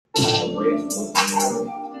Hey,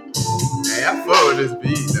 I fuck with this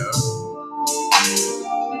beat though.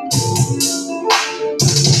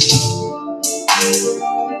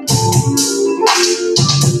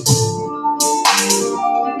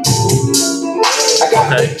 I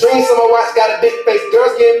got big dreams, so my watch got a big face.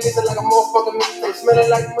 Girls getting missing like a motherfucking mixtape. Smelling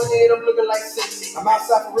like money and I'm looking like sex. I'm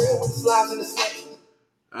outside for real with the slides and the snacks.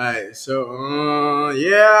 Alright, so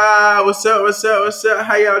yeah, what's up?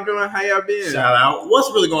 How y'all doing? How y'all been? Shout out. What's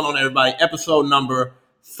really going on, everybody? Episode number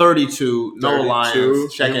 32. No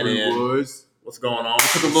Lions checking in. Boys. What's going on?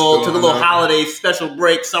 Took a little holiday special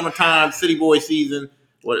break, summertime, city boy season.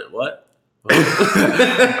 What?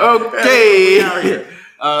 Okay.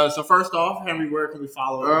 So first off, Henry, where can we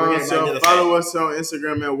follow? So follow us on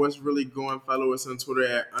Instagram at What's Really Going. Follow us on Twitter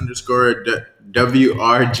at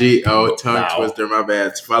 _WRGO. Tongue twister, my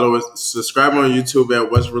bad. Follow us. Subscribe on YouTube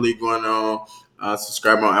at What's Really Going On.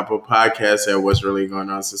 Subscribe on Apple Podcasts at What's Really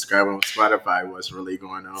Going On. Subscribe on Spotify, What's Really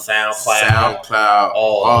Going On. SoundCloud,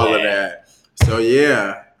 all of that. So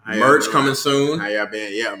yeah. Merch coming soon. How y'all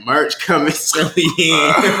been? Yeah, merch coming soon.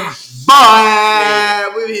 Yeah. Boy,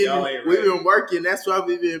 we've been working. That's why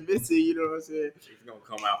we've been missing. You know what I'm saying? It's gonna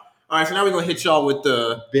come out. All right, so now we're gonna hit y'all with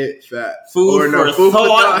the bit fat food for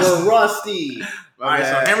thought. We're rusty. All right,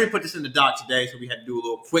 so Henry put this in the doc today, so we had to do a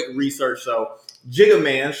little quick research. So Jigga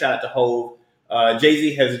Man, shout out to Hov.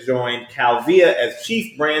 Jay-Z has joined Calvia as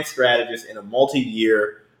chief brand strategist in a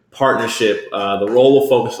multi-year partnership. The role will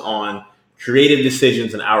focus on creative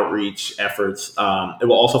decisions and outreach efforts. It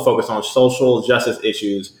will also focus on social justice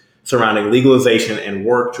issues surrounding legalization and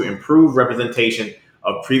work to improve representation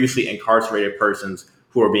of previously incarcerated persons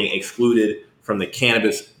who are being excluded from the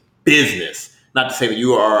cannabis business. Not to say that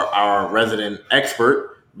you are our resident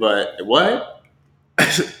expert, but what?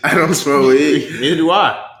 I don't smoke weed. Neither do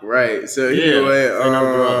I. Right. So anyway,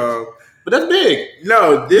 but that's big.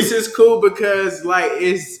 No, this is cool because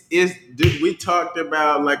we talked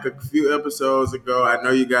about like a few episodes ago. I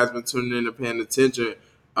know you guys been tuning in and paying attention.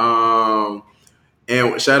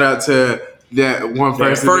 And shout out to that one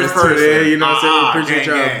person. First person. You know what I'm saying? Appreciate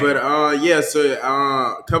y'all. Gang. But so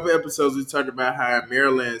a couple episodes we talked about how in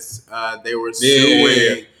Maryland they were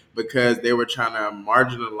suing because they were trying to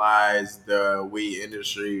marginalize the weed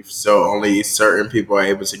industry so only certain people are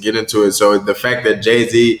able to get into it. So the fact that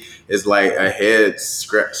Jay-Z is like a head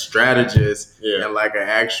strategist and like an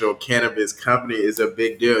actual cannabis company is a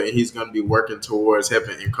big deal. And he's going to be working towards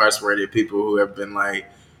helping incarcerated people who have been like,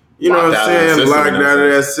 you know what I'm saying, locked out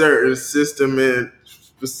of that certain system in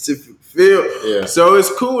specific field. Yeah. So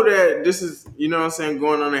it's cool that this is, you know what I'm saying,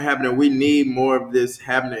 going on and happening. We need more of this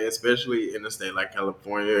happening, especially in a state like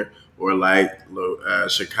California or like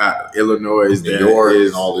Chicago, Illinois, New York,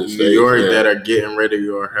 and all this New York that are getting ready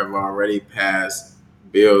or have already passed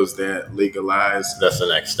bills that legalize. That's the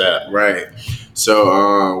next step. Right.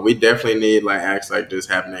 So we definitely need like acts like this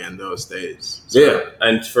happening in those states. So. Yeah.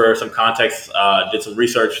 And for some context, did some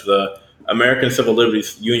research. The American Civil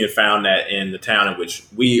Liberties Union found that in the town in which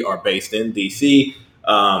we are based in, D.C.,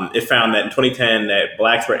 it found that in 2010 that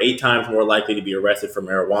blacks were 8 times more likely to be arrested for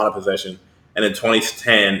marijuana possession. And in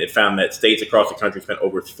 2010, it found that states across the country spent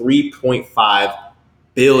over $3.5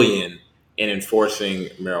 billion in enforcing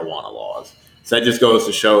marijuana laws. So that just goes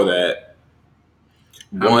to show that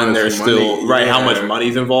there's still how much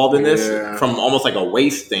money's involved in this from almost like a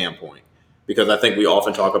waste standpoint. Because I think we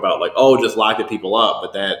often talk about like, just lock the people up,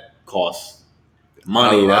 but that costs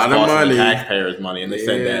money. That's costing the taxpayers money. And they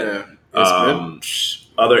said that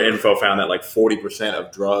other info found that like 40%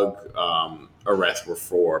 of drug arrests were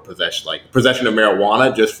for possession of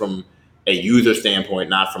marijuana, just from a user standpoint,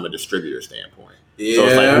 not from a distributor standpoint. Yeah. So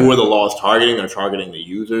it's like, who are the laws targeting? They're targeting the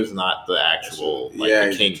users, not the actual the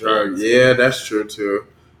kingpins. Yeah, that's true too.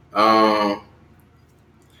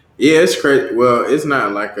 It's crazy. Well, it's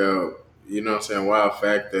not like a wild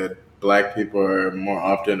fact that black people are more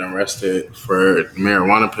often arrested for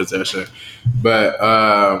marijuana possession, but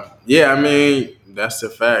I mean that's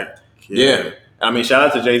a fact. Yeah. I mean, shout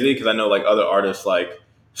out to Jay-Z because I know like other artists like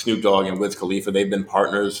Snoop Dogg and Wiz Khalifa, they've been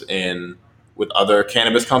partners with other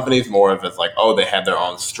cannabis companies, more of it's like, they have their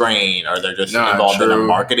own strain or they're just involved in a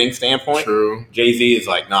marketing standpoint. True. Jay-Z is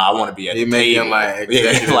like, I want to be at the table. I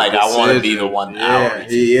want to be the one out.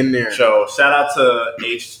 He in there. So shout out to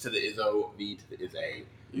H to the Izzo, V to the Izzy.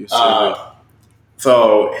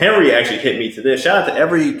 So Henry actually hit me to this. Shout out to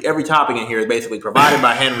every topic in here is basically provided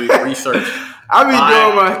by Henry, research. I be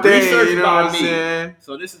doing my thing, you know what I'm saying?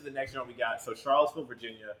 So this is the next one we got. So Charlottesville,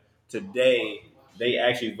 Virginia, today they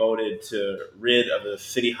actually voted to rid of the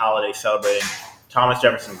city holiday celebrating Thomas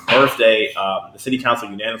Jefferson's birthday. The city council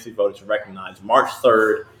unanimously voted to recognize March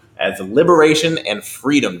 3rd as Liberation and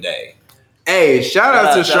Freedom Day. Hey, shout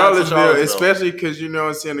out to Shout out to Charlottesville, especially because you know what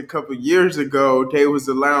I'm saying, a couple years ago they was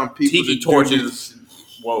allowing people Tiki to torches.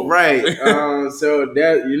 Whoa. Right. So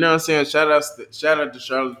that you know what I'm saying, shout out to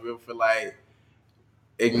Charlottesville for like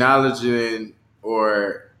acknowledging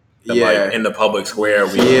or like in the public square,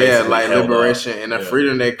 we like liberation and a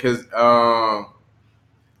freedom day. Because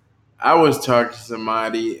I was talking to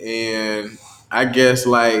somebody, and I guess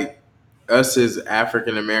like us as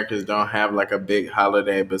African Americans don't have like a big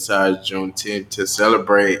holiday besides Juneteenth to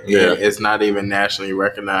celebrate. Yeah. And it's not even nationally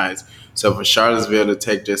recognized. So for Charlottesville to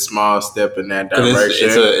take this small step in that direction,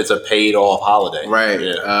 it's a paid off holiday, right?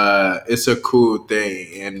 Yeah. It's a cool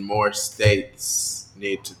thing, and more states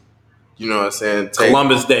need to, you know what I'm saying?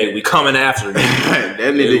 Columbus Day, we coming after you.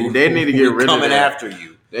 they need to get rid of that. Coming after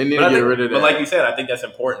you. They need to get rid of that. But like you said, I think that's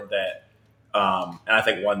important that, and I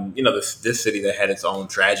think this city that had its own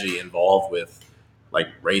tragedy involved with like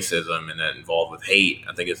racism and then involved with hate.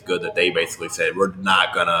 I think it's good that they basically said we're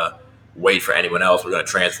not gonna wait for anyone else. We're gonna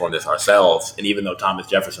transform this ourselves. And even though Thomas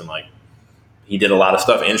Jefferson, like, he did a lot of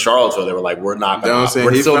stuff in Charlottesville, they were like, we're not gonna.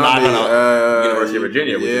 We're still not gonna. University of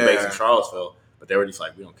Virginia, which is based in Charlottesville, but they were just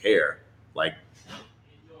like, we don't care. Like,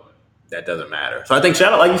 that doesn't matter. So I think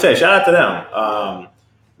like you said, shout out to them.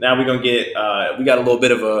 Now we're gonna get we got a little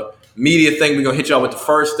bit of a media thing. We're gonna hit y'all with the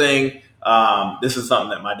first thing. This is something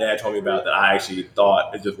that my dad told me about that I actually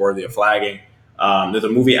thought is just worthy of flagging. There's a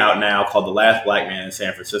movie out now called The Last Black Man in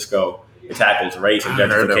San Francisco. It tackles race and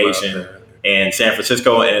gentrification in San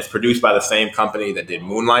Francisco, and it's produced by the same company that did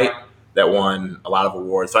Moonlight, that won a lot of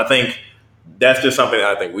awards. So I think that's just something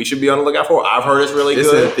that I think we should be on the lookout for. I've heard it's really good.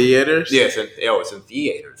 It's in theaters? Yeah, it's in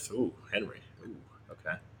theaters. Ooh, Henry. Ooh,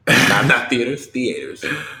 okay. Not theaters, theaters.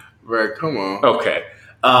 Right, come on. Okay.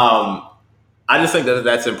 I just think that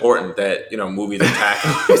that's important that, movies are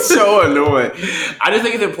tackling. It's so annoying. I just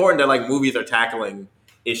think it's important that like movies are tackling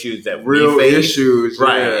issues that real we face. Issues,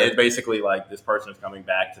 right? Yeah. And basically, like, this person is coming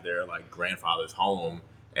back to their like grandfather's home,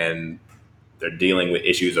 and they're dealing with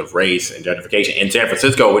issues of race and gentrification in San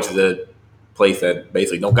Francisco, which is a place that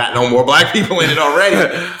basically don't got no more black people in it already.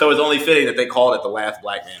 So it's only fitting that they called it The Last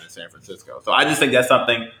Black Man in San Francisco. So I just think that's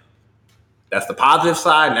something. That's the positive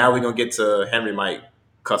side. Now we're gonna get to Henry might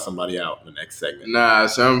cuss somebody out in the next segment. Nah,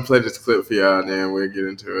 so I'm gonna play this clip for y'all, then we'll get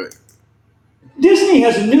into it. Disney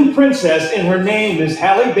has a new princess, and her name is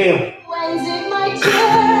Halle Bailey. When's it my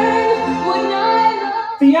turn? Wouldn't I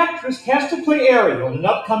love? The actress cast to play Ariel in an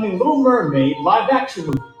upcoming Little Mermaid live-action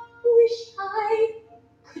movie. Wish I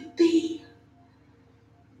could be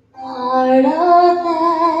part of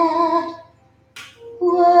that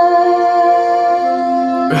world.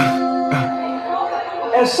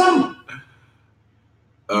 As some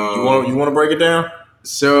You want to break it down?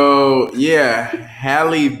 So yeah,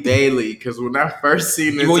 Halle Bailey. Because when I first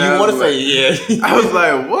seen this, you want to say yeah? I was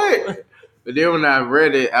like, what? But then when I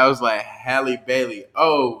read it, I was like, Halle Bailey.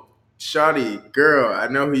 Oh, shawty, girl, I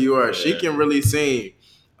know who you are. Yeah. She can really sing.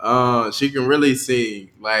 She can really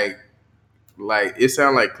sing. Like it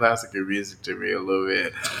sounds like classical music to me a little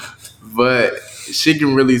bit, but she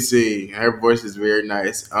can really sing. Her voice is very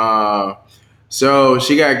nice. So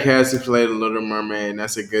she got cast to play the Little Mermaid, and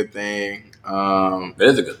that's a good thing. It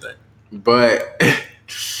is a good thing. But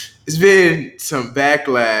it's been some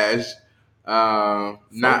backlash.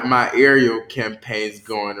 Not my Ariel campaigns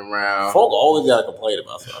going around. Folk always got to complain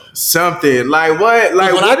about something. Something. Like what?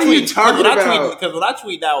 Like what are you talking about? Because when I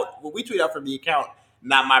tweet out, when we tweet out from the account,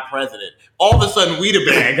 not my president, all of a sudden we the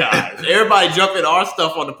bad guys. Everybody jumping our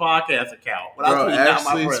stuff on the podcast account. When Bro, I tweet, actually, not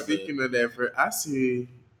my president. Speaking of that, I see...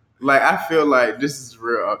 Like, I feel like this is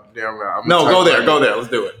real damn right. No, go there.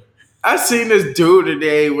 Let's do it. I seen this dude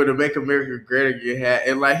today with a Make America Great Again hat,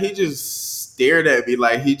 and like he just stared at me,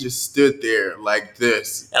 like he just stood there like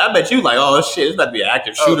this. And I bet you like, oh shit, it's about to be an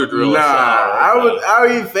active shooter drill. Nah,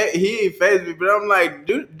 he ain't phased me, but I'm like,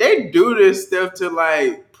 dude, they do this stuff to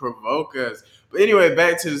like provoke us. But anyway,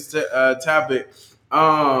 back to the topic.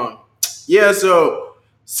 Yeah, so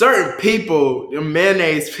certain people, the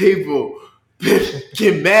mayonnaise people,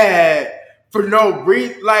 get mad for no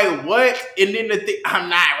reason. Like, what? And then I'm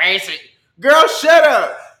not racist. Girl, shut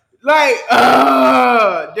up. Like,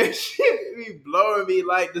 this shit be blowing me.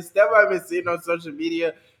 Like, the stuff I've been seeing on social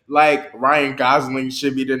media, like, Ryan Gosling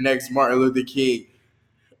should be the next Martin Luther King.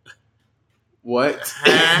 What?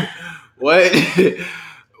 What?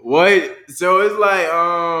 What? So it's like,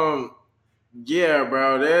 yeah,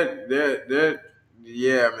 bro, that,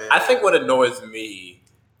 yeah, man. I think what annoys me,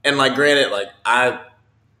 and like, granted, like I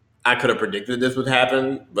could have predicted this would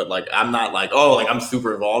happen, but like I'm not like, oh, like I'm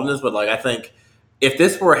super involved in this, but like I think if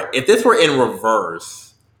this were in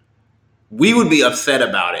reverse, we would be upset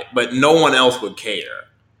about it, but no one else would care.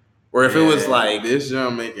 Where if it was like this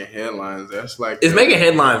young making headlines, that's like it's making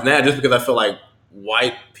headlines now just because I feel like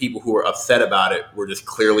white people who were upset about it were just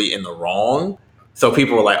clearly in the wrong. So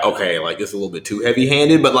people were like, okay, like it's a little bit too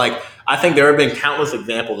heavy-handed. But like I think there have been countless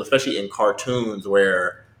examples, especially in cartoons,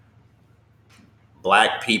 where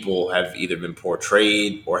black people have either been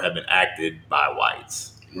portrayed or have been acted by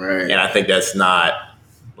whites. right. And I think that's not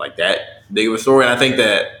like that big of a story. And I think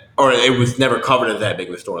that, or it was never covered as that big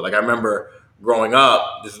of a story. Like I remember growing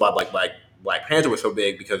up, this is why Black Panther was so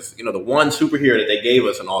big, because the one superhero that they gave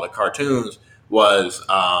us in all the cartoons was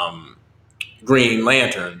Green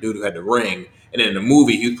Lantern, dude who had the ring. And then in the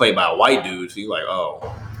movie, he was played by a white dude. So you're like,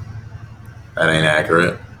 oh, that ain't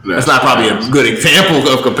accurate. That's not probably a good example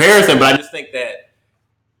of comparison, but I just think that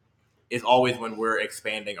it's always when we're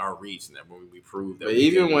expanding our reach and when we prove that. But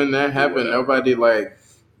even when that happened, nobody like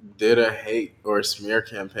did a hate or smear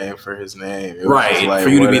campaign for his name. It was right. just like, for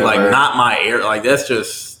you to be whatever. like, not my Ariel. Like, that's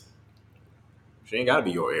just, she ain't got to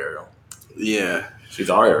be your Ariel. Yeah. She's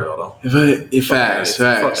our Ariel, though. But facts.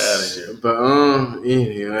 Fuck outta here. But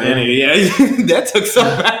anyway. Anyway, yeah, that took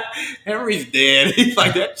some. Henry's dead. He's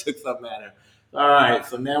like, that took some matter. All right,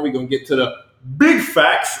 so now we're gonna get to the big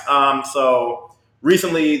facts. So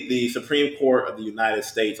recently, the Supreme Court of the United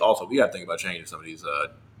States. Also, we got to think about changing some of these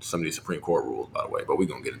Supreme Court rules, by the way. But we're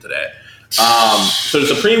gonna get into that. So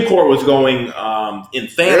the Supreme Court was going in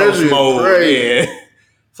Thanos mode. Yeah.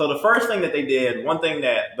 So the first thing that they did, one thing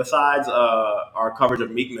that besides our coverage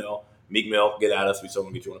of Meek Mill, get at us. We still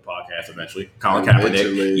gonna get you on the podcast eventually. Colin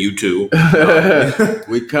Kaepernick, you too.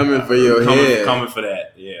 We coming for your head. Coming for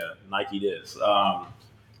that. Yeah, Nike this.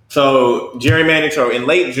 So gerrymandering. So in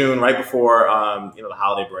late June, right before the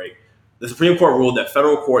holiday break, the Supreme Court ruled that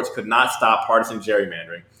federal courts could not stop partisan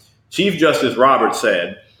gerrymandering. Chief Justice Roberts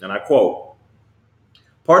said, and I quote,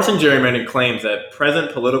 "Partisan gerrymandering claims that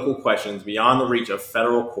present political questions beyond the reach of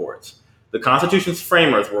federal courts. The Constitution's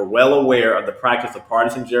framers were well aware of the practice of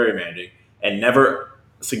partisan gerrymandering and never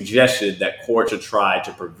suggested that courts should try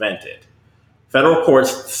to prevent it. Federal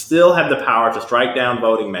courts still have the power to strike down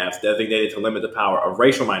voting maps designated to limit the power of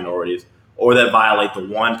racial minorities or that violate the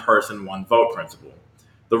one person, one vote principle.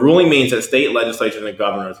 The ruling means that state legislatures and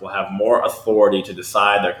governors will have more authority to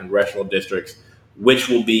decide their congressional districts, which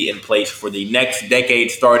will be in place for the next decade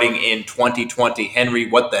starting in 2020. Henry,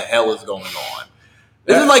 what the hell is going on?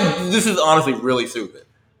 This is honestly really stupid.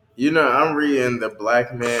 I'm reading The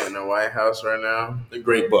Black Man in the White House right now. A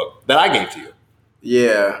great book that I gave to you.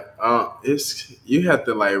 Yeah, you have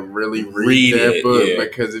to like really read that it, book, yeah.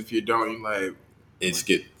 Because if you don't, you like, It's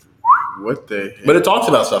good. what the heck? But it talks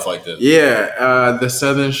about stuff like this. Yeah, the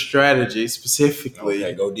Southern Strategy specifically.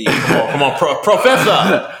 Okay, go deep. Come on,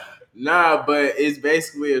 Professor. Nah, but it's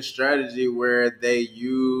basically a strategy where they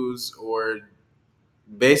use or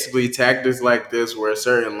basically tactics like this where a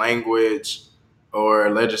certain language or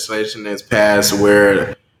legislation is passed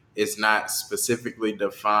where it's not specifically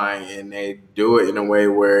defined, and they do it in a way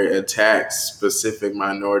where it attacks specific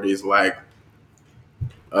minorities like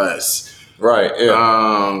us. Right,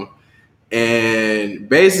 yeah. And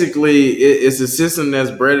basically it's a system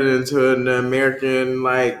that's bred into an American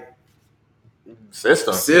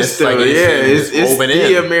System. It's woven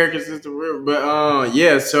the in. American system.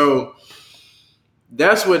 But so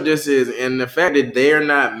that's what this is, and the fact that they're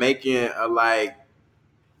not making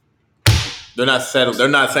They're not settled. They're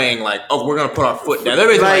not saying like, "Oh, we're gonna put our foot down." They're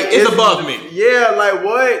basically like, "It's above me." Yeah, like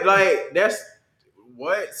what? Like that's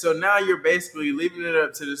what? So now you're basically leaving it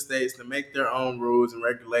up to the states to make their own rules and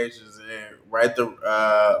regulations and write the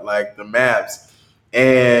the maps,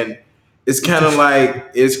 and it's kind of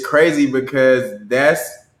like it's crazy because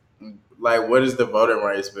that's like, what is the voting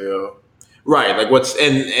rights bill? Right. Like what's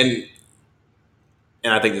and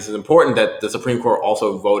I think this is important that the Supreme Court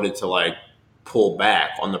also voted to pull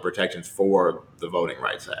back on the protections for the Voting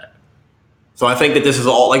Rights Act. So I think that this is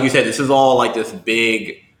all, like you said, this is all like this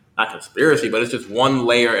big, not conspiracy, but it's just one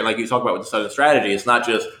layer. And like you talk about with the Southern Strategy, it's not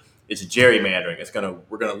just, it's gerrymandering.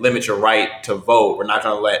 We're gonna limit your right to vote. We're not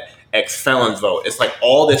gonna let ex-felons vote. It's like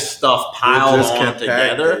all this stuff piled on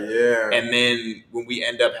together. Yeah. And then when we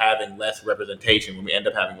end up having less representation, when we end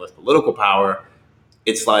up having less political power,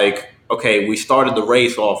 it's like, okay, we started the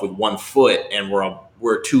race off with 1 foot and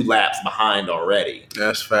we're 2 laps behind already.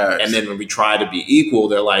 That's facts. And then when we try to be equal,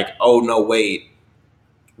 they're like, oh, no, wait,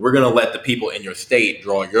 we're going to let the people in your state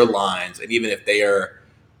draw your lines. And even if they are,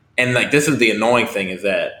 and this is the annoying thing, is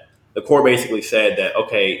that the court basically said that,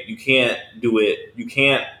 okay, you can't do it. You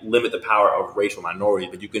can't limit the power of racial minorities,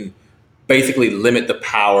 but you can basically limit the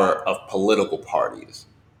power of political parties.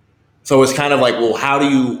 So it's kind of like, well,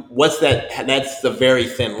 what's that? That's the very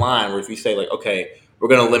thin line where if you say okay, we're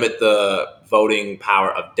going to limit the voting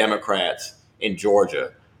power of Democrats in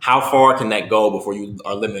Georgia. How far can that go before you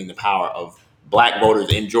are limiting the power of black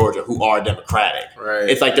voters in Georgia who are Democratic? Right.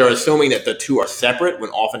 It's like they're assuming that the two are separate when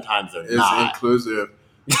oftentimes they're not. It's inclusive.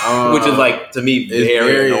 Which is like, to me,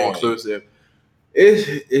 very annoying. Inclusive.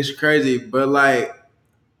 It's crazy, but like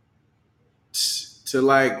to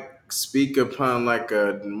like speak upon like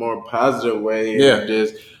a more positive way. Yeah.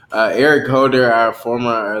 Just Eric Holder, our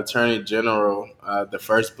former Attorney General, the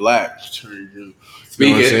first black Attorney General.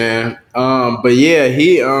 Speak it. Saying? But yeah,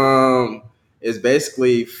 he is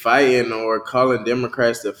basically fighting or calling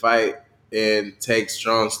Democrats to fight and take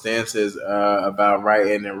strong stances about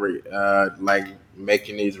writing and like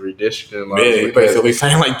making these redistricting laws. Yeah, basically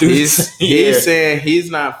saying like, dude, he's saying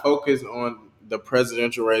he's not focused on the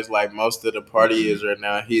presidential race like most of the party is right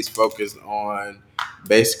now. He's focused on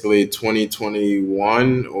basically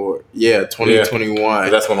 2021 or 2021. Yeah.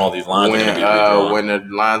 That's when all these lines are going to be redrawn. When the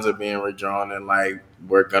lines are being redrawn and like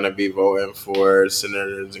we're going to be voting for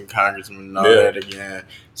senators and congressmen and all that again.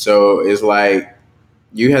 So it's like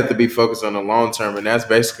you have to be focused on the long term, and that's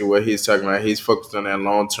basically what he's talking about. He's focused on that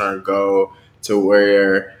long term goal to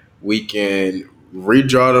where we can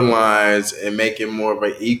redraw the lines and make it more of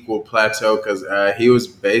an equal plateau, because he was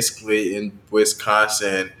basically in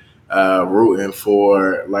Wisconsin rooting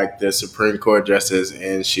for like the Supreme Court justice,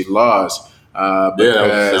 and she lost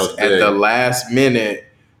because at the last minute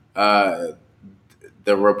the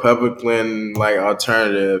Republican like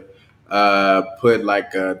alternative put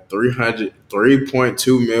like a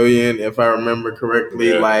 3.2 million, if I remember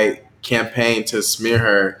correctly, like campaign to smear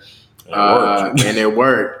her. And it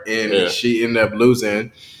worked, and she ended up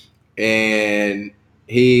losing, and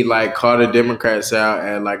he like called the Democrats out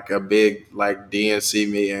at like a big like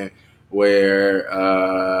DNC meeting where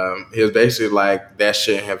he was basically like, that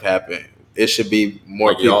shouldn't have happened. It should be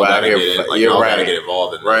more people out here. You're right. Gotta get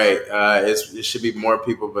involved in this. Right. It should be more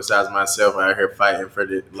people besides myself out here fighting for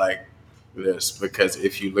this, because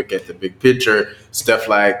if you look at the big picture, stuff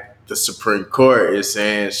like the Supreme Court is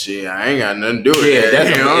saying, shit, I ain't got nothing to do with that. That's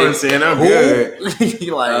you know what I'm saying? I'm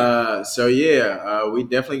good. So we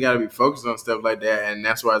definitely got to be focused on stuff like that, and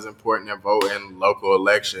that's why it's important to vote in local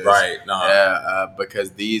elections. Right.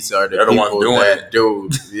 Because these are the people that do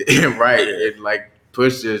right. It like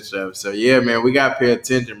push this stuff. So yeah, man, we got to pay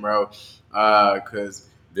attention, bro. Because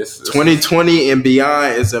this 2020 and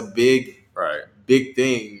beyond is a big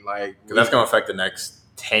thing. Like, that's gonna affect the next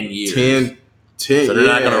 10 years. 10. So they're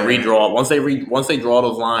not going to redraw. Once they draw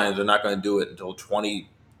those lines, they're not going to do it until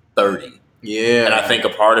 2030. Yeah. And I think a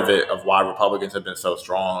part of it, of why Republicans have been so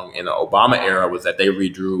strong in the Obama era, was that they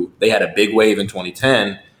had a big wave in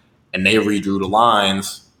 2010, and they redrew the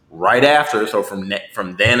lines right after. So from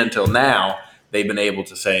then until now, they've been able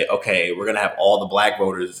to say, okay, we're going to have all the black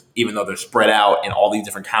voters, even though they're spread out in all these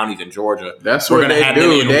different counties in Georgia. That's what they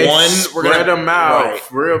do. They spread them out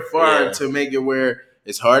real far to make it where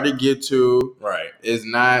it's hard to get to. Right. It's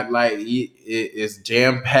not like it's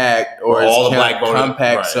jam packed or all it's the black voters,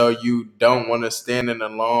 compact, so you don't want to stand in a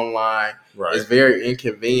long line. Right. It's very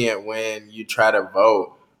inconvenient when you try to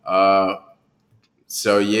vote.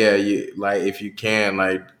 So yeah, you like, if you can,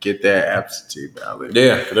 like, get that absentee ballot.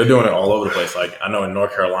 Yeah, they're doing it all over the place. Like, I know in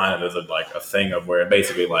North Carolina, there's a thing of where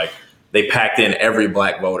basically like they packed in every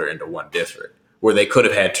black voter into one district, where they could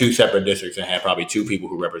have had two separate districts and had probably two people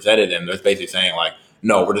who represented them. They're basically saying like,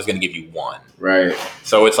 no, we're just going to give you one. Right.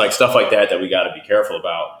 So it's like stuff like that we got to be careful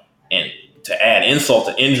about. And to add insult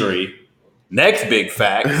to injury, next big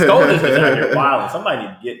fact, SCOTUS is out here wild, and somebody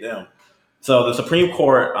need to get them. So the Supreme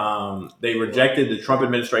Court, they rejected the Trump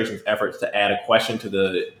administration's efforts to add a question to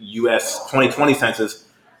the U.S. 2020 census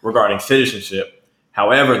regarding citizenship.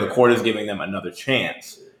 However, the court is giving them another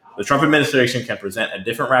chance. The Trump administration can present a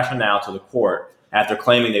different rationale to the court after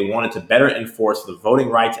claiming they wanted to better enforce the Voting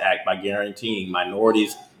Rights Act by guaranteeing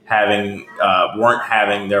minorities weren't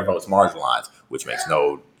having their votes marginalized, which makes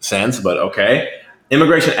no sense, but okay.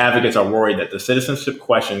 Immigration advocates are worried that the citizenship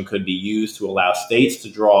question could be used to allow states to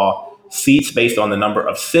draw seats based on the number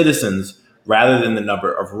of citizens rather than the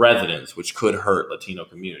number of residents, which could hurt Latino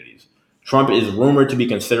communities. Trump is rumored to be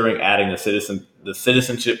considering adding the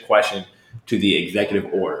citizenship question to the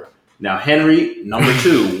executive order. Now, Henry, number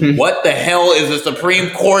 2, what the hell is the Supreme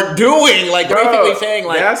Court doing? Like, basically saying,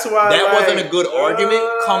 like, that's why, that wasn't a good argument,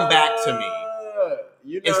 come back to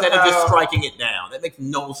me. Instead of just striking it down. That makes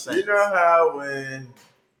no sense. You know how when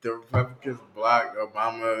the Republicans blocked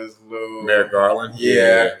Obama's little Merrick Garland?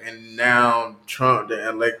 Yeah, and now Trump they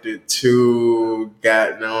elected 2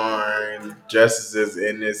 goddamn justices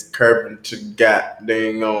and it's curbing to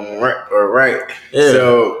goddamn right. Yeah.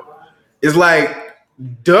 So it's like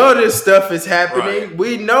This stuff is happening. Right.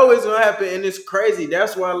 We know it's gonna happen, and it's crazy.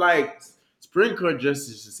 That's why, like, Supreme Court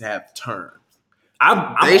justices have terms.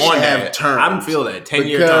 They should have terms. I'm feeling that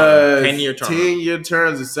 10-year term, 10-year term, 10-year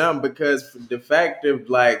terms or something. Because the fact of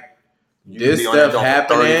like You this can be on your stuff job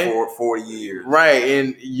happening, for 40 years, right?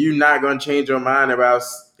 And you not gonna change your mind about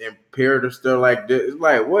imperative stuff like this. It's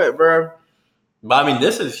like what, bro? But I mean,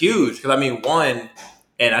 this is huge because I mean, one,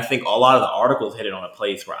 and I think a lot of the articles hit it on a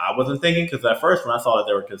place where I wasn't thinking, because at first when I saw that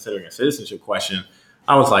they were considering a citizenship question,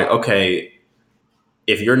 I was like, okay,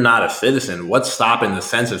 if you're not a citizen, what's stopping the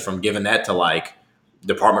census from giving that to like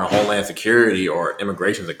Department of Homeland Security or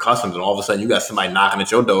Immigration and Customs, and all of a sudden you got somebody knocking at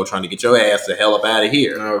your door trying to get your ass the hell up out of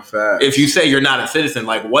here. No fact. If you say you're not a citizen,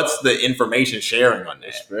 like what's the information sharing on that?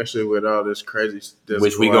 Especially with all this crazy stuff,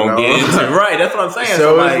 Which we gonna get into, right? That's what I'm saying.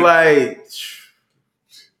 So it's like,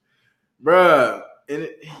 bruh, and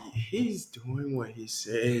he's doing what he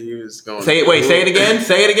said he was gonna say it. do. Wait, say it again.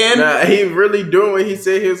 Say it again. Nah, he really doing what he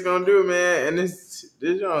said he was gonna do, man. And this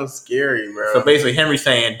is scary, bro. So basically, Henry's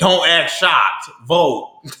saying, "Don't act shocked,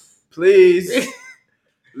 vote, please."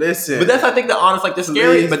 Listen, but that's I think the honest, like the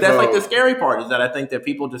scary. But that's vote. like the scary part is that I think that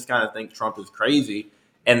people just kind of think Trump is crazy,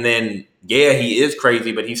 and then yeah, he is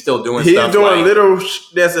crazy, but he's still doing stuff. He's doing like, little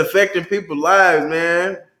that's affecting people's lives,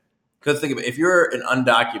 man. Because think of it, if you're an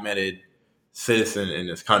undocumented citizen in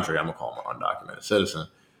this country, I'm gonna call him an undocumented citizen.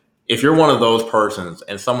 If you're one of those persons,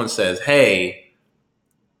 and someone says, "Hey,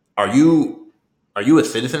 are you a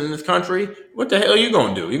citizen in this country? What the hell are you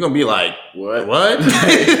gonna do?" You're gonna be like, "What? What?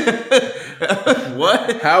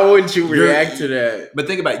 What? How would you react to that?" But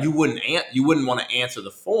think about it, you wouldn't want to answer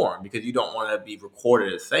the form because you don't want to be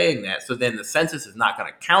recorded as saying that. So then the census is not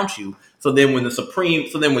going to count you. So then when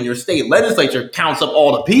when your state legislature counts up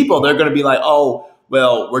all the people, they're going to be like, "Oh,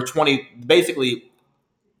 well, we're 20." Basically,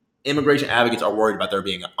 immigration advocates are worried about there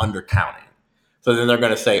being an undercounting. So then they're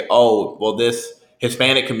going to say, "Oh, well, this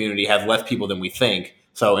Hispanic community has less people than we think.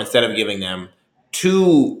 So instead of giving them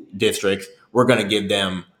 2 districts, we're going to give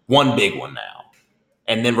them one big one now.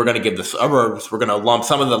 And then we're going to give the suburbs, we're going to lump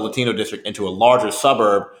some of the Latino district into a larger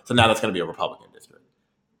suburb. So now that's going to be a Republican district."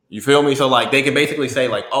 You feel me? So like they can basically say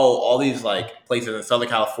like, "Oh, all these like places in Southern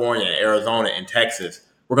California, Arizona, and Texas,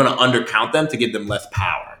 we're going to undercount them to give them less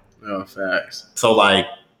power." No facts. So like,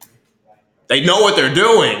 they know what they're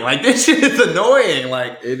doing. Like, this shit is annoying.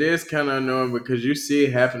 Like, it is kind of annoying because you see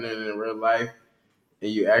it happening in real life,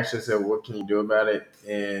 and you ask yourself, "What can you do about it?"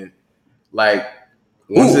 And like,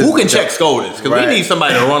 who can check SCOTUS? Because right. we need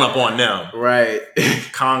somebody to run up on them. Right.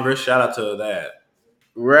 Congress, shout out to that.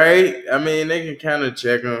 Right. I mean, they can kind of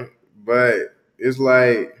check them, but it's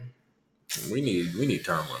like we need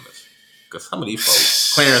term limits because some of these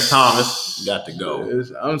folks, Clarence Thomas, got to go.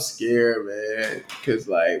 I'm scared, man. Because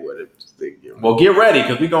like, what if they get? Well, get ready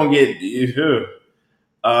because we're gonna get.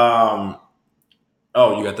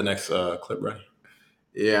 Oh, you got the next clip ready?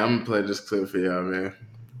 Yeah, I'm gonna play this clip for y'all, man.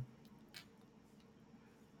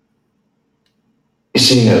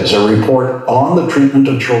 ABC News, a report on the treatment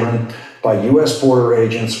of children by U.S. border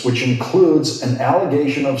agents, which includes an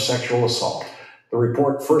allegation of sexual assault. The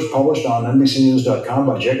report, first published on NBCNews.com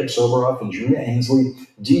by Jacob Soboroff and Julia Ainsley,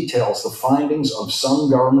 details the findings of some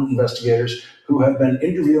government investigators who have been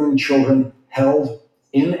interviewing children held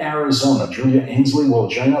in Arizona. Julia Ainsley will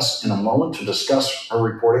join us in a moment to discuss her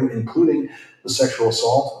reporting, including the sexual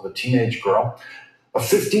assault of a teenage girl. A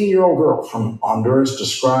 15-year-old girl from Honduras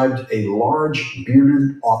described a large,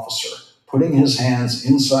 bearded officer putting his hands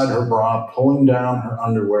inside her bra, pulling down her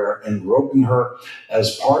underwear, and groping her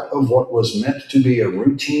as part of what was meant to be a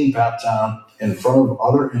routine pat-down in front of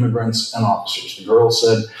other immigrants and officers. The girl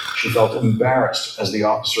said she felt embarrassed as the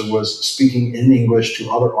officer was speaking in English to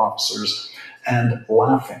other officers and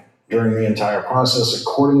laughing during the entire process,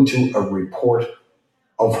 according to a report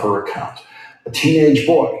of her account. A teenage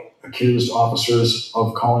boy accused officers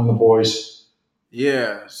of calling the boys.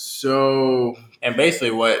 Yeah, so... And basically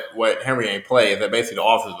what Henry ain't play is that basically the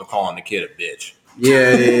officers were calling the kid a bitch.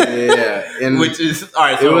 Yeah. And which is, all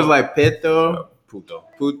right, so... It was like peto?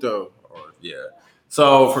 Puto. Yeah.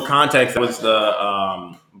 So for context, it was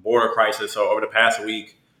the border crisis. So over the past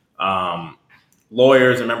week,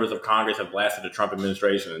 lawyers and members of Congress have blasted the Trump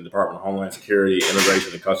administration and Department of Homeland Security,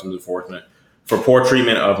 Immigration and Customs Enforcement for poor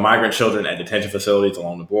treatment of migrant children at detention facilities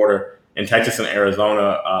along the border. In Texas and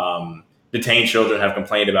Arizona, detained children have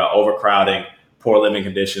complained about overcrowding, poor living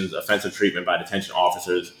conditions, offensive treatment by detention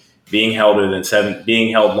officers, being held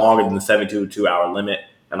longer than the 72-hour limit,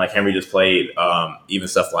 and like Henry just played, even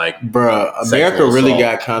stuff like America really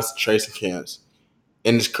got concentration camps,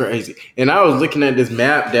 and it's crazy. And I was looking at this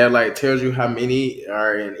map that like tells you how many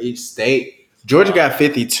are in each state. Georgia got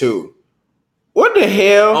 52. What the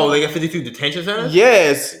hell? Oh, they got 52 detention centers?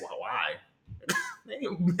 Yes. Why?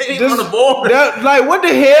 they ain't on the board. Like, what the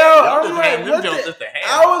hell? Y'all I was just like, had them what jokes the? just to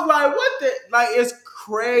have. I was like, what the? Like, it's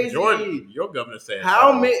crazy. Jordan, your governor said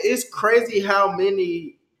how many? It's crazy how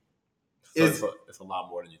many. It's a lot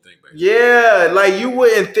more than you think, baby. Yeah, like you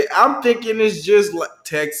wouldn't. I'm thinking it's just like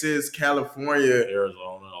Texas, California,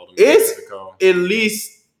 Arizona, all the it's Mexico. At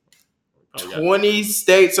least 20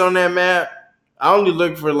 states on that map. I only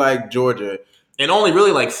look for like Georgia, and only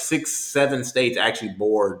really like 6-7 states actually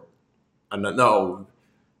board. No,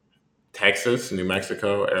 Texas, New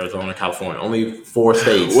Mexico, Arizona, California. Only 4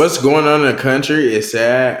 states. What's going on in the country is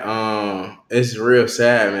sad. It's real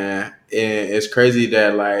sad, man, and it's crazy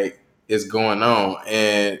that like it's going on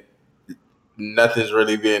and nothing's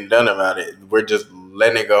really being done about it. We're just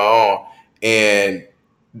letting it go on, and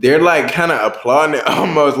they're like kind of applauding it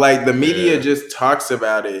almost. Like the media just talks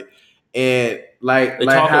about it, and like they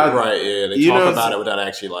like talk how right, yeah, they talk about it without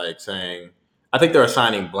actually like saying. I think they're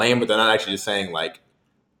assigning blame, but they're not actually just saying like.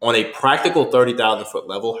 On a practical 30,000 foot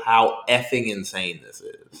level, how effing insane this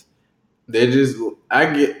is. They just, I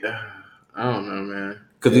don't know, man.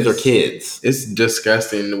 Because these are kids. It's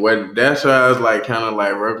disgusting. That's why I was like, kind of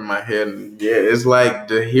like rubbing my head. And yeah, it's like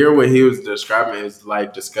to hear what he was describing is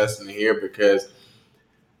like disgusting to hear because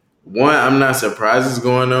one, I'm not surprised it's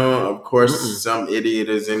going on. Of course, some idiot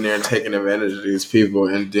is in there taking advantage of these people.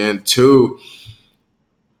 And then two,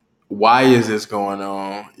 why is this going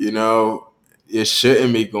on? You know? It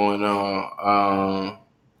shouldn't be going on.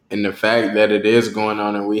 And the fact that it is going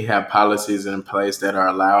on and we have policies in place that are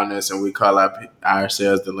allowing this and we call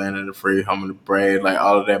ourselves the land of the free, home of the brave, like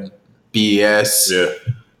all of that BS.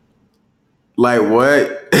 Yeah. Like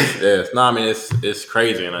what? Yes. No, I mean, it's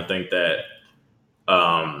crazy. And I think that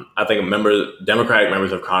Democratic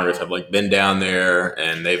members of Congress have like been down there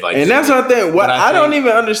and they've like. And that's what I think. I don't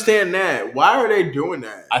even understand that. Why are they doing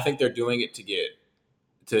that? I think they're doing it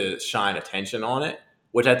to shine attention on it,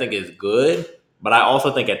 which I think is good. But I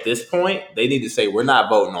also think at this point, they need to say, we're not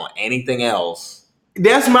voting on anything else.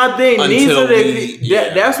 That's my thing.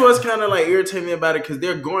 That's what's kind of like irritating me about it because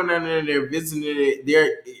they're going down there and they're visiting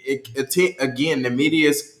it. Again, the media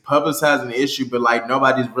is publicizing the issue, but like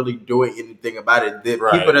nobody's really doing anything about it. The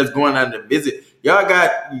people that's going down to visit, y'all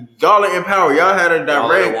are in power. Y'all had a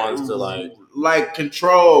direct ones to like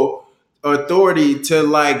control authority to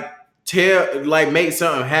make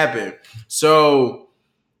something happen. So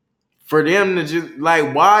for them to just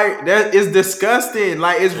like, why that is disgusting.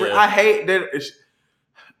 Like I hate that.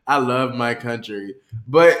 I love my country,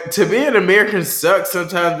 but to be an American sucks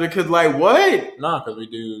sometimes because like what? No, because we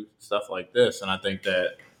do stuff like this, and I think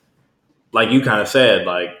that, like you kind of said,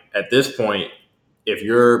 like at this point, if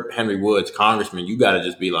you're Henry Woods, congressman, you got to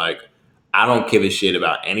just be like, I don't give a shit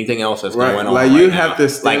about anything else that's going on. Like you have to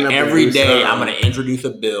stand up every day. I'm going to introduce a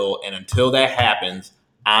bill, and until that happens,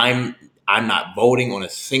 I'm not voting on a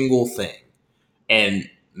single thing. And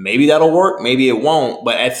maybe that'll work, maybe it won't.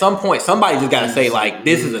 But at some point, somebody just got to say like,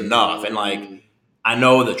 this is enough. And like, I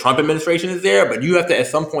know the Trump administration is there, but you have to at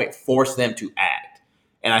some point force them to act.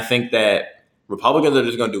 And I think that Republicans are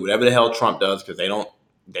just going to do whatever the hell Trump does because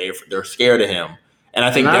they're scared of him. And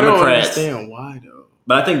I think Democrats. I don't understand why though.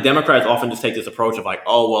 But I think Democrats often just take this approach of like,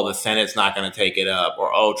 oh, well, the Senate's not going to take it up, or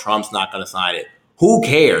oh, Trump's not going to sign it. Who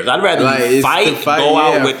cares? I'd rather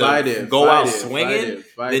you go out swinging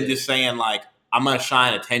than just saying like, I'm going to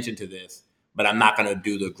shine attention to this, but I'm not going to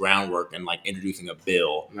do the groundwork and like introducing a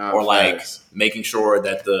bill like making sure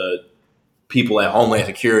that the people at Homeland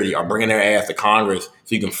Security are bringing their ass to Congress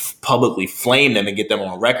so you can publicly flame them and get them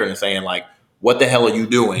on record and saying like, what the hell are you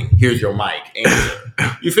doing? Here's your mic.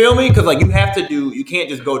 And you feel me? Because like you can't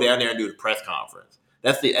just go down there and do the press conference.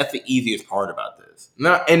 That's the easiest part about this.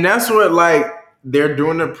 No, and that's what like they're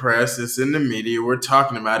doing the press. It's in the media. We're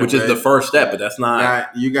talking about it, which is the first step, but that's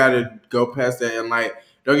not. You got to go past that. And like,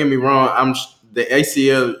 don't get me wrong. The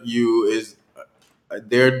ACLU is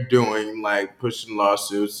they're doing like pushing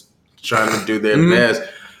lawsuits, trying to do their best,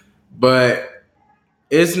 but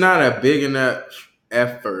it's not a big enough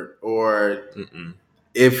effort, or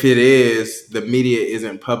if it is, the media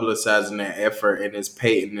isn't publicizing that effort and it's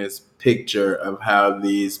painting this picture of how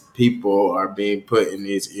these people are being put in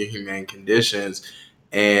these inhumane conditions,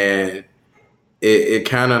 and it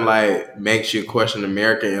kind of like makes you question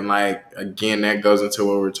America. And like again, that goes into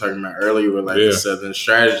what we were talking about earlier with like the Southern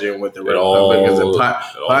strategy and what the Republicans are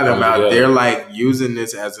talking about. They're like using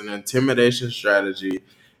this as an intimidation strategy.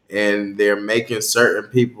 And they're making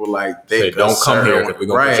certain people like think don't come here because we're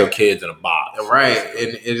gonna put your kids in a box, right?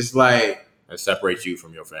 And it's like it separates you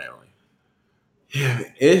from your family. Yeah,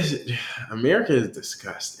 America is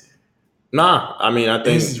disgusting. Nah, I mean, I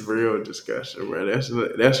think This is real discussion, bro.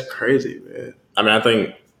 That's crazy, man. I mean, I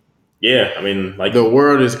think, yeah. I mean, like The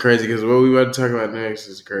world is crazy because what we about to talk about next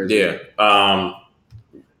is crazy. yeah.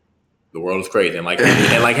 The world is crazy, and like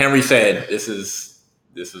Henry said, this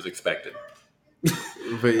is expected.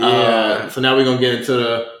 But yeah, So now we're gonna get into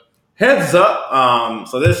the heads up.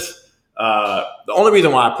 So this, the only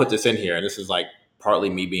reason why I put this in here, and this is like partly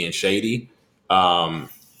me being shady.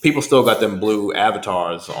 People still got them blue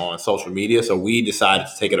avatars on social media, so we decided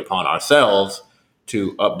to take it upon ourselves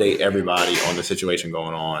to update everybody on the situation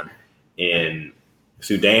going on in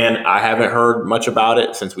Sudan. I haven't heard much about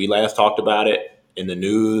it since we last talked about it in the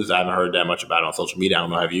news. I haven't heard that much about it on social media. I don't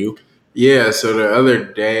know, have you? yeah. So the other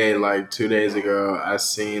day, like 2 days ago, I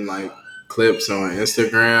seen like clips on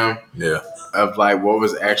Instagram Yeah. of like what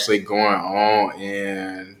was actually going on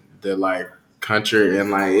in the like country,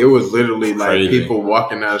 and like it was literally like Crazy. people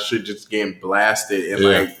walking down the street just getting blasted, and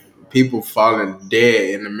Yeah. like people falling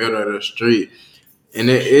dead in the middle of the street, and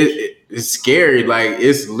it's scary. Like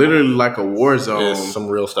it's literally like a war zone. There's some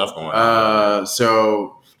real stuff going on.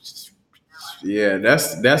 So yeah,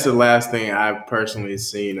 that's the last thing I've personally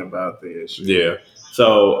seen about the issue. Yeah.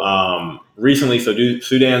 So recently,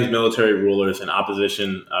 Sudan's military rulers and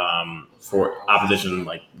opposition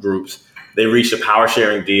like groups, they reached a power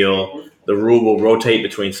sharing deal. The rule will rotate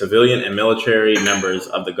between civilian and military members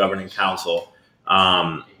of the governing council.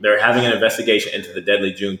 They're having an investigation into the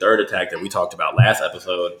deadly June 3rd attack that we talked about last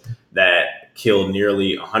episode that killed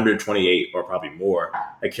nearly 128, or probably more.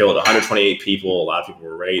 That killed 128 people. A lot of people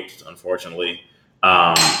were raped, unfortunately.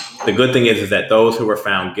 The good thing is that those who were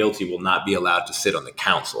found guilty will not be allowed to sit on the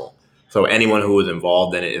council. So anyone who was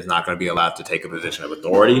involved in it is not going to be allowed to take a position of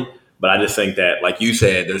authority. But I just think that, like you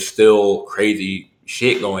said, there's still crazy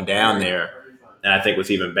shit going down there. And I think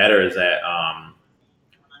what's even better is that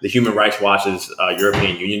the Human Rights Watch's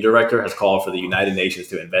European Union director has called for the United Nations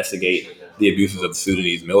to investigate the abuses of the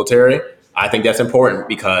Sudanese military. I think that's important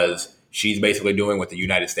because she's basically doing what the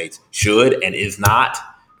United States should and is not.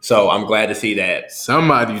 So I'm glad to see that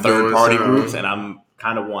Somebody third-party doing groups, and I'm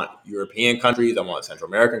kind of want European countries, I want Central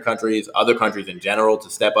American countries, other countries in general to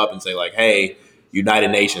step up and say like, hey, United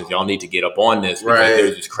Nations, y'all need to get up on this because Right.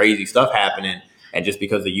 there's this crazy stuff happening. And just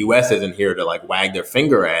because the U.S. isn't here to like wag their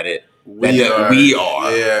finger at it, we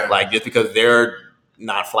are. Yeah. Like just because they're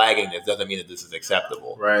not flagging this doesn't mean that this is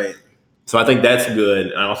acceptable. Right. So I think that's good.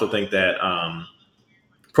 And I also think that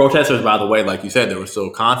protesters, by the way, like you said, there was still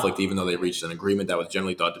conflict, even though they reached an agreement that was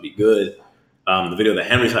generally thought to be good. The video that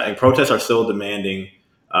Henry's and protests are still demanding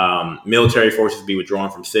military forces be withdrawn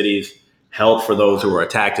from cities, help for those who were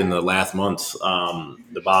attacked in the last month's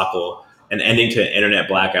debacle, and ending to internet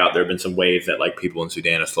blackout. There have been some waves that like people in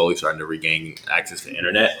Sudan are slowly starting to regain access to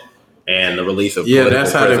internet, and the release of Yeah, political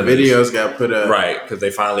that's how the prisoners. videos got put up. Right, because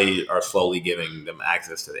they finally are slowly giving them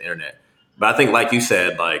access to the internet. But I think, like you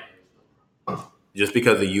said, like just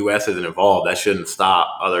because the U.S. isn't involved, that shouldn't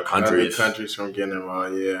stop other countries. Other countries from getting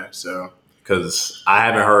involved. Yeah. So Because I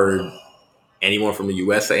haven't heard anyone from the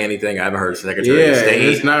U.S. say anything. I haven't heard Secretary of yeah, State.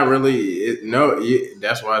 it's not really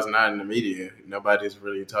that's why it's not in the media. Nobody's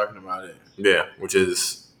really talking about it. Yeah, which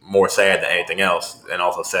is more sad than anything else, and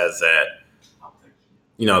also says that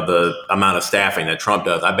the amount of staffing that Trump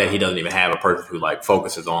does. I bet he doesn't even have a person who like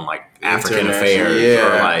focuses on like African affairs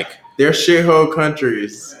or like they're shithole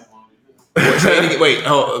countries. say it again. Wait,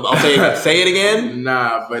 I'll say it again.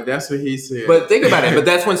 Nah, but that's what he said. But think about it. But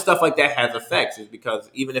that's when stuff like that has effects, is because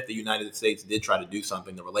even if the United States did try to do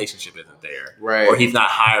something, the relationship isn't there, Right. Or he's not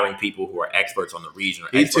hiring people who are experts on the region. Or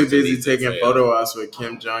He's too experts in busy these taking affairs. photo ops with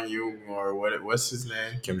Kim Jong Un or what's his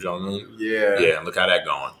name? Kim Jong Un. Yeah. Yeah, look how that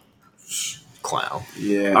going. Clown.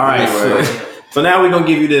 Yeah. All right, Anyway. so now we're gonna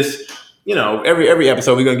give you this. Every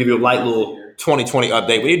episode we're gonna give you a light little 2020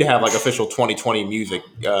 update. We need to have like official 2020 music,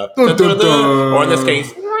 or in this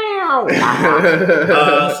case.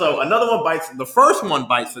 So another one bites. The first one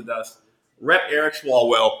bites the dust. Rep Eric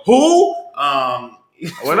Swalwell. Who?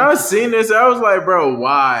 When I seen this, I was like, bro,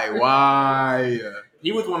 why?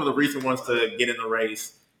 He was one of the recent ones to get in the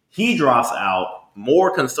race. He drops out.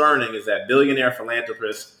 More concerning is that billionaire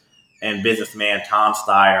philanthropist and businessman Tom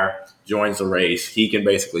Steyer joins the race. He can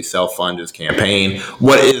basically self-fund his campaign.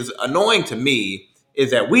 What is annoying to me is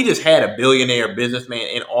that we just had a billionaire businessman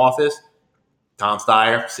in office. Tom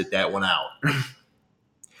Steyer, sit that one out.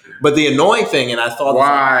 But the annoying thing, and I saw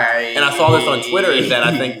this on Twitter, is that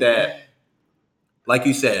I think that, like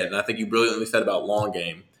you said, and I think you brilliantly said about long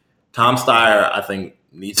game, Tom Steyer, I think,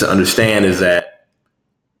 needs to understand is that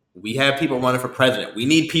We have people running for president. We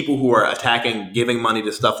need people who are attacking, giving money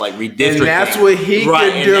to stuff like redistricting. And that's what he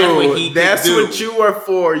can do. That's do. what you are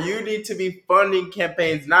for. You need to be funding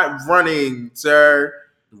campaigns, not running, sir.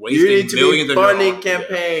 Wasting you need to millions be funding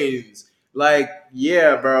campaigns. Like,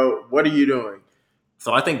 yeah, bro, what are you doing?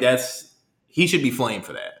 So I think he should be flamed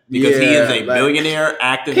for that because he is a billionaire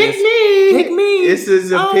activist. Pick me. This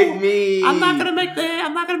is a pick me. I'm not gonna make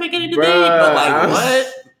any debate. But like,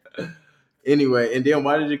 what? Anyway, and then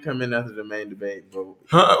why did you come in after the main debate, bro?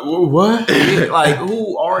 What? Like,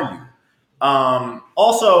 who are you?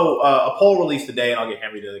 Also, a poll released today, and I'll get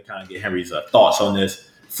Henry to kind of get Henry's thoughts on this.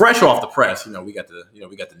 Fresh off the press, we got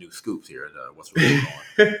the new scoops here. What's really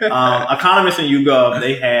going on? Economists in YouGov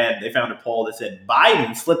they found a poll that said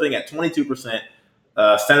Biden slipping at 22%,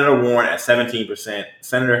 Senator Warren at 17%,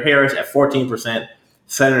 Senator Harris at 14%,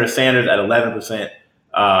 Senator Sanders at 11%,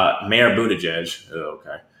 Mayor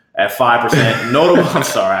Buttigieg, at 5%. Notable. I'm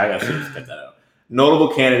sorry, I got to cut that out.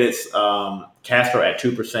 Notable candidates: Castro at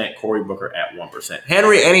 2%, Cory Booker at 1%.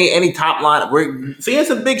 Henry, any top line? We're seeing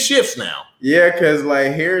some big shifts now. Yeah, because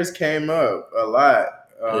like Harris came up a lot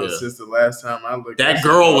since the last time I looked. That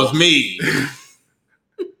girl was me.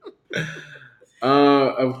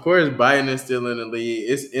 Of course, Biden is still in the lead.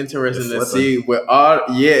 It's interesting to see with all.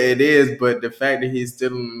 Yeah, it is. But the fact that he's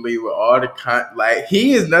still in the lead with all the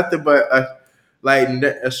he is nothing but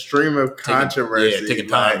a stream of controversy. Take a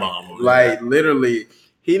time bomb. Like literally,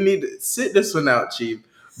 he need to sit this one out, Chief.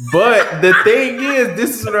 But the thing is,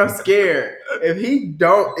 this is what I'm scared. If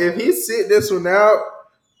he sit this one out,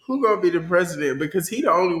 who gonna be the president? Because he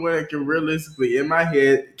the only one that can realistically, in my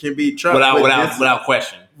head, can be Trump without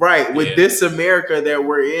question. Right, with this America that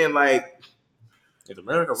we're in, like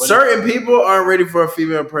America certain people aren't ready for a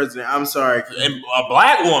female president. I'm sorry, and a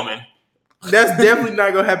black woman. That's definitely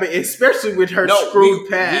not gonna happen, especially with her screwed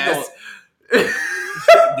past.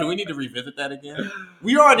 Do we need to revisit that again?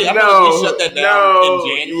 We already shut that down in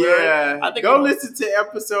January. Yeah, I think listen to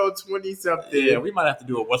episode 20 something. Yeah, we might have to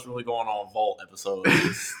do a "What's Really Going On" Vault episode.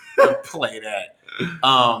 And play that.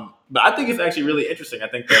 But I think it's actually really interesting. I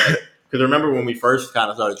think that because remember when we first kind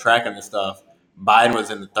of started tracking this stuff, Biden was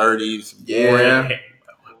in the 30s. Yeah.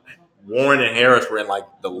 Warren and Harris were in like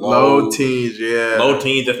the low teens,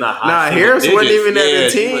 if not high. Harris wasn't even at the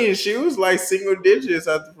teens. She was like single digits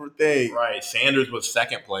at the thing. Right. Sanders was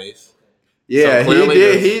second place. Yeah, so he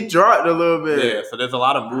did. He dropped a little bit. Yeah, so there's a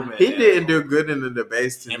lot of movement. He didn't do good in the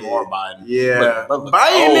debates today. And more Biden. Yeah, but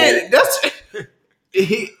Biden.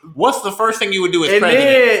 What's the first thing you would do as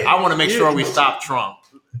president? I want to make sure we stop Trump.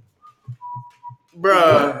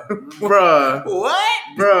 Bruh. What?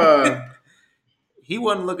 Bruh. He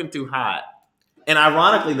wasn't looking too hot. And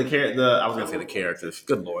ironically, I was going to say the characters.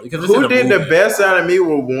 Good Lord. Because who did the best out of me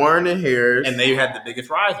were Warren and Harris. And they had the biggest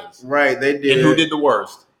rises. Right, they did. And who did the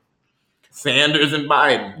worst? Sanders and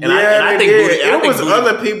Biden. And I think it was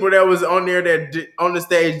other people that was on there on the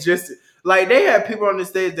stage just like they had people on the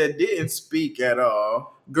stage that didn't speak at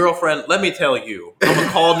all. Girlfriend, let me tell you, I'm gonna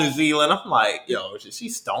call New Zealand. I'm like, yo, is she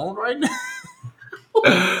stoned right now?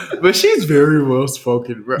 But she's very well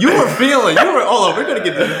spoken. Hold on, we're gonna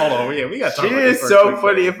get this. Hold on, we got. She is so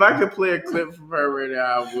funny. If I could play a clip from her right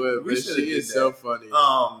now, I would. But she is so funny.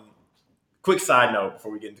 Quick side note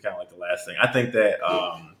before we get into kind of like the last thing, I think that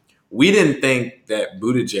we didn't think that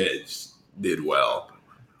Buttigieg did well.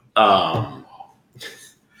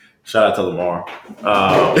 Shout out to Lamar.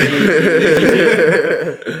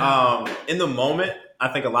 In the moment, I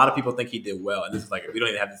think a lot of people think he did well, and this is like we don't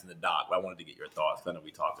even have this in the doc, but I wanted to get your thoughts. I know we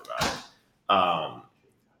talked about it.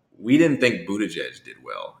 We didn't think Buttigieg did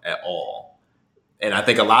well at all, and I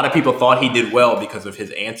think a lot of people thought he did well because of his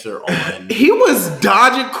answer on. He was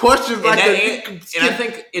dodging questions and I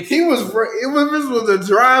think he was. This was a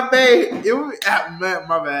drive bay. It was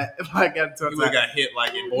my bad. I got to he would have got hit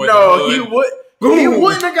like in Boys No, he would. He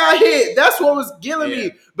wouldn't have got hit. That's what was killing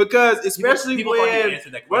me. Because especially people when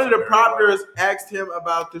one of the proctors asked him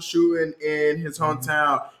about the shooting in his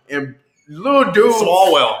hometown, and little dude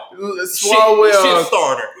Swalwell, shit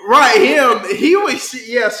starter. Right, him. He was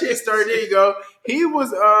shit starter. There you go. He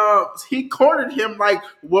was he cornered him like,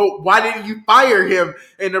 well, why didn't you fire him?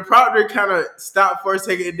 And the proctor kind of stopped for a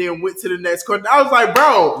second and then went to the next question. I was like,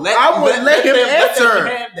 bro, I would let him answer.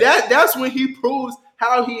 That's when he proves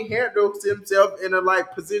how he handles himself in a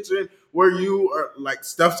like position where you are like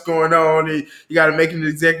stuff's going on and you got to make an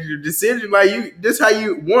executive decision. Like this, how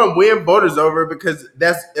you win voters over because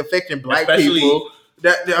that's affecting black people.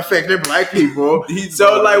 That affecting black people.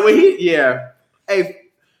 So like when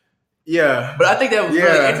but I think that was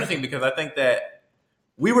really interesting because I think that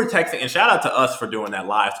We were texting, and shout out to us for doing that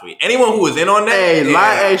live tweet. Anyone who was in on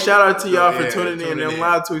that, Hey, shout out to y'all for tuning in. tuning Them in.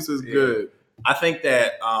 live tweets was good. I think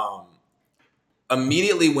that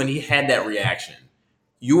immediately when he had that reaction,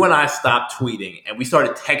 you and I stopped tweeting and we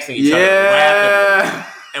started texting each other rapidly.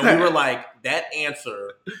 And we were like, that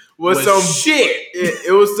answer was some shit.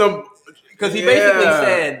 It was some Because he basically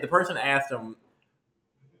said, the person asked him,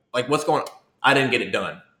 like, what's going on? I didn't get it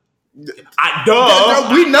done. We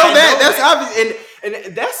know that. That's obvious.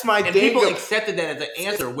 And that's my and thing. People accepted that as an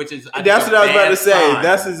answer, which is that's what I was about to say. Sign.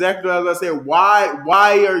 That's exactly what I was about to say.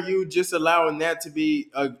 Why are you just allowing that to be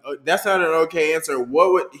that's not an okay answer?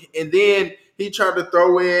 What would and then he tried to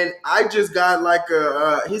throw in, I just got like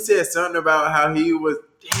he said something about how he was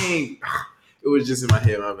it was just in my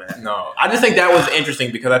head, my bad. No, I just think that was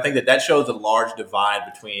interesting because I think that shows a large divide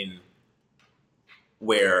between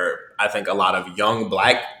where I think a lot of young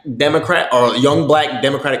black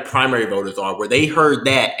Democratic primary voters are, where they heard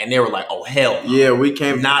that and they were like, "Oh hell, no, yeah, we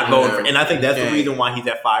can't not vote for." And I think that's the reason why he's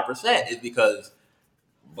at 5% is because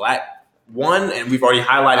black one, and we've already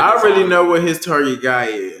highlighted. I already know what his target guy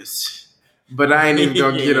is, but I ain't even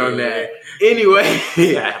gonna get on that. Anyway,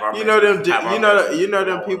 you know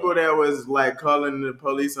them people that was like calling the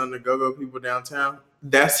police on the go-go people downtown.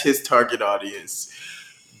 That's his target audience.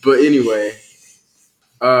 But anyway.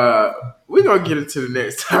 We're gonna get into the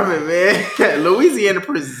next topic, man. Louisiana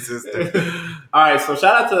prison system. All right, so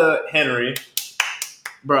shout out to Henry,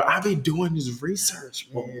 bro. I be doing this research,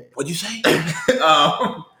 man. What'd you say?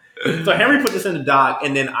 So Henry put this in the doc,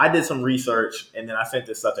 and then I did some research, and then I sent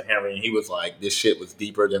this stuff to Henry, and he was like, "This shit was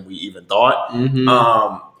deeper than we even thought." Mm-hmm.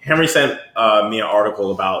 Henry sent me an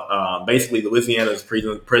article about basically Louisiana's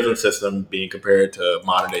prison system being compared to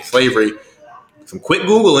modern day slavery. Some quick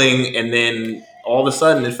Googling, and then all of a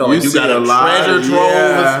sudden it felt like you got a treasure trove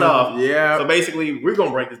of stuff. Yeah. So basically, we're gonna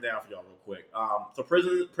break this down for y'all real quick. So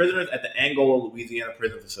prisoners at the Angola, Louisiana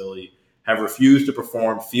prison facility have refused to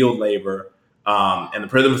perform field labor, and the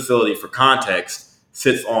prison facility, for context,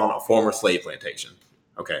 sits on a former slave plantation.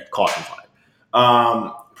 Okay, caution flag.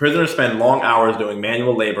 Prisoners spend long hours doing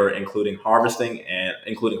manual labor, including harvesting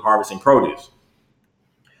produce.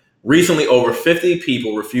 Recently, over 50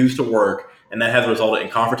 people refused to work. And that has resulted in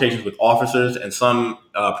confrontations with officers and some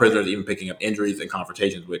prisoners even picking up injuries in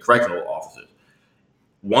confrontations with correctional officers.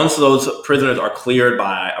 Once those prisoners are cleared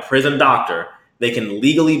by a prison doctor, they can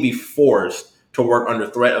legally be forced to work under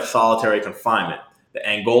threat of solitary confinement. The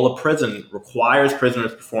Angola prison requires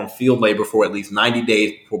prisoners to perform field labor for at least 90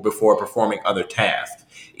 days before performing other tasks,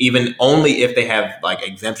 even only if they have like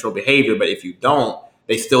exemptional behavior. But if you don't,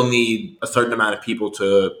 they still need a certain amount of people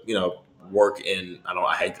to, work in,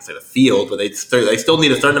 I hate to say the field, but they still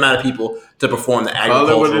need a certain amount of people to perform the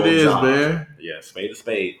agricultural Call it what it is, job. man. Yeah, spade to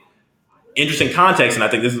spade. Interesting context, and I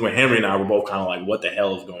think this is when Henry and I were both kind of like, what the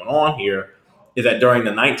hell is going on here, is that during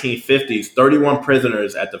the 1950s, 31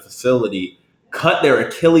 prisoners at the facility cut their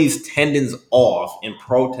Achilles tendons off in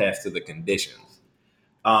protest to the conditions.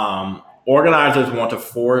 Organizers want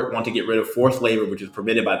to get rid of forced labor, which is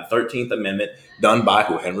permitted by the 13th Amendment, done by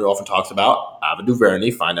who Henry often talks about, Ava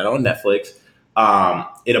DuVernay. Find that on Netflix.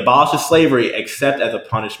 It abolishes slavery except as a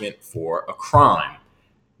punishment for a crime.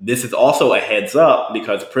 This is also a heads up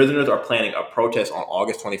because prisoners are planning a protest on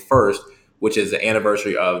August 21st, which is the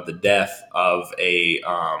anniversary of the death of a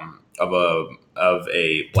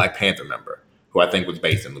Black Panther member who I think was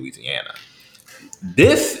based in Louisiana.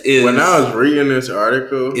 This is when I was reading this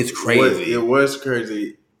article, it's crazy. It was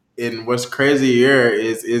crazy. And what's crazier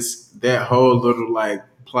is that whole little like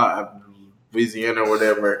plot of Louisiana or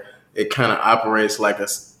whatever. It kind of operates like a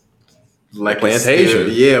plantation.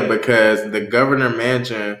 Because the governor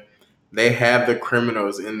mansion, they have the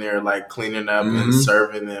criminals in there like cleaning up and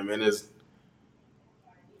serving them, and it's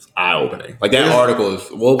eye-opening. Like that article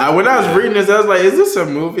is. When I was reading this, I was like, "Is this a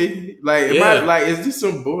movie? Is this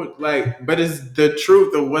some bull? But it's the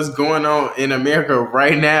truth of what's going on in America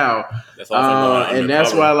right now." That's also and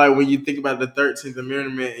that's why, like, when you think about the 13th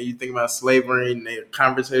Amendment and you think about slavery and the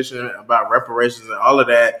conversation about reparations and all of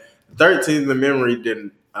that, the 13th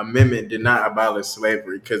Amendment did not abolish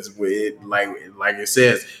slavery because like it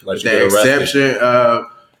says, with the exception of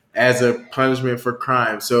as a punishment for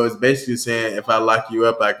crime. So it's basically saying if I lock you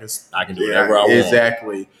up, I can do whatever I want.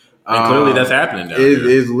 Exactly. And clearly that's happening down here.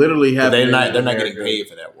 It's literally happening. They're not getting paid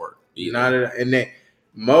for that work either.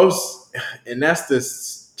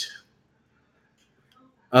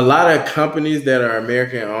 A lot of companies that are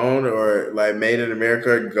American owned or like made in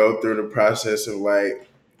America go through the process of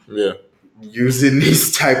using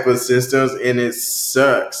these type of systems, and it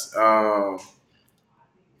sucks.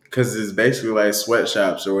 Because it's basically like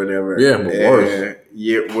sweatshops or whatever. Yeah, but worse.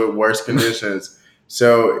 Yeah, with worse conditions.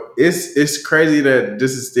 So it's crazy that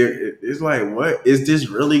this is still. It's like, what is this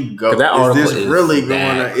really going? That Is article this is really going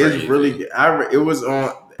that on? It's crazy. really. It was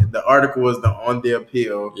on. The article was on the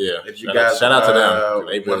appeal. Yeah. If you guys shout out to them.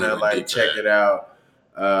 They want to really like deep check for it out.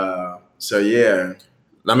 So yeah.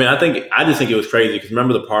 I mean, I just think it was crazy because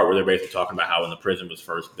remember the part where they're basically talking about how when the prison was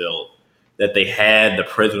first built, that they had the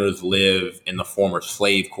prisoners live in the former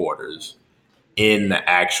slave quarters on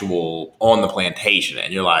the plantation,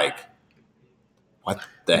 and you're like, what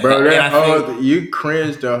the Bro, heck? that you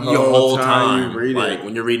cringed the whole time you read like it.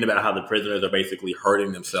 when you're reading about how the prisoners are basically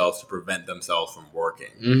hurting themselves to prevent themselves from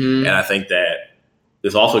working. Mm-hmm. And I think that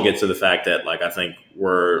this also gets to the fact that, like, I think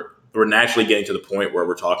we're naturally getting to the point where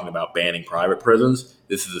we're talking about banning private prisons.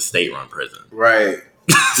 This is a state-run prison, Right?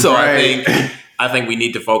 So Right. I think we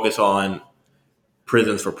need to focus on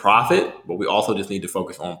prisons for profit, but we also just need to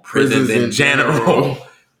focus on prisons in general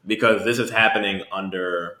because this is happening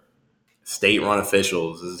under state-run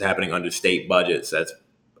officials. This is happening under state budgets that's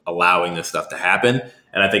allowing this stuff to happen.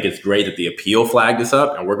 And I think it's great that the appeal flagged this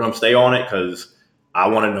up, and we're going to stay on it because I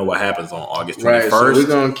want to know what happens on August 21st. Right, so we're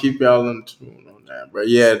going to keep y'all in tune on that. But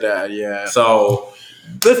yeah. So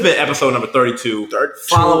this has been episode number 32.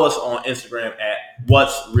 Follow us on Instagram at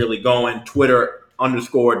What's Really Going, Twitter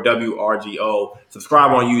 _WRGO.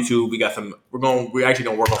 Subscribe on YouTube. We're actually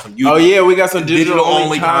gonna work on some YouTube. Oh yeah, we got some digital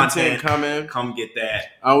only content coming. Come get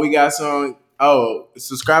that. We got some.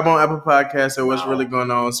 Subscribe on Apple Podcasts. So what's really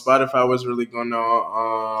going on? Spotify. What's really going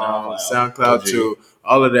on? SoundCloud too.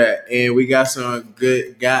 All of that, and we got some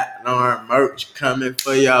good our merch coming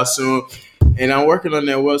for y'all soon. And I'm working on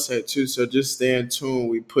that website too, so just stay in tune.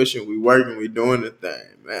 We pushing, we working, we doing the thing,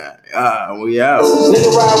 man. We out.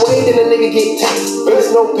 Nigga ride way, then a nigga get taxed.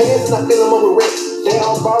 First no pants, and I fill them up with rent. They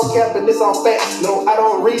on ball cap, and this on facts. No, I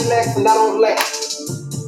don't relax, and I don't laugh.